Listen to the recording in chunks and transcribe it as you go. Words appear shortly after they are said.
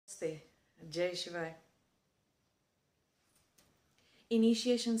Namaste. Jai Shivai.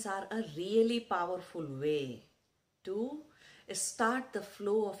 Initiations are a really powerful way to start the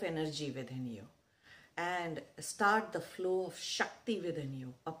flow of energy within you and start the flow of Shakti within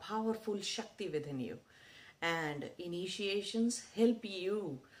you, a powerful Shakti within you. And initiations help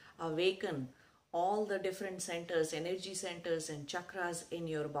you awaken all the different centers, energy centers and chakras in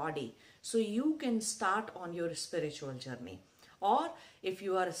your body so you can start on your spiritual journey. Or if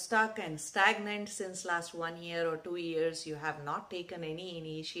you are stuck and stagnant since last 1 year or 2 years, you have not taken any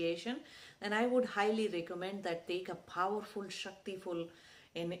initiation, then I would highly recommend that take a powerful, Shaktiful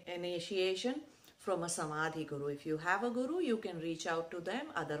initiation from a Samadhi Guru. If you have a Guru, you can reach out to them.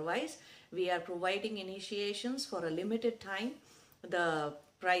 Otherwise, we are providing initiations for a limited time. The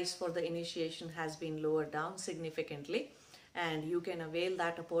price for the initiation has been lowered down significantly, and you can avail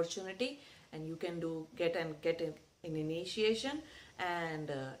that opportunity and you can get an initiation.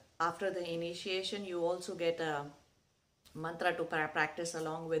 And after the initiation, you also get a mantra to practice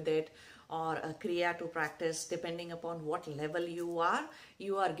along with it, or a kriya to practice. Depending upon what level you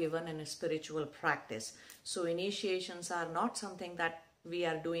are given in a spiritual practice. So initiations are not something that we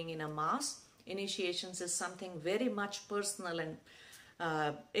are doing in a mass. Initiations is something very much personal and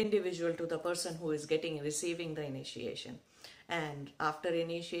individual to the person who is receiving the initiation. And after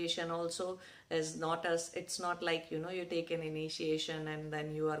initiation also is not as, it's not like, you take an initiation and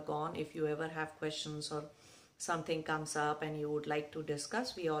then you are gone. If you ever have questions or something comes up and you would like to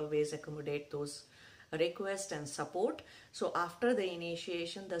discuss, we always accommodate those requests and support. So after the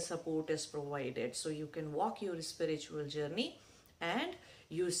initiation, the support is provided. So you can walk your spiritual journey and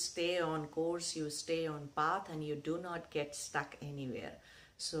you stay on course, you stay on path, and you do not get stuck anywhere.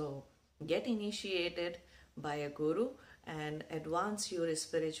 So get initiated by a guru and advance your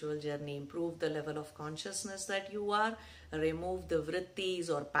spiritual journey, improve the level of consciousness that you are, remove the vrittis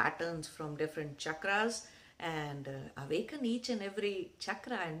or patterns from different chakras, and awaken each and every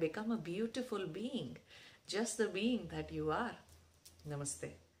chakra and become a beautiful being, just the being that you are. Namaste.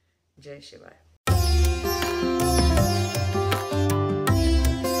 Jai Shivaya.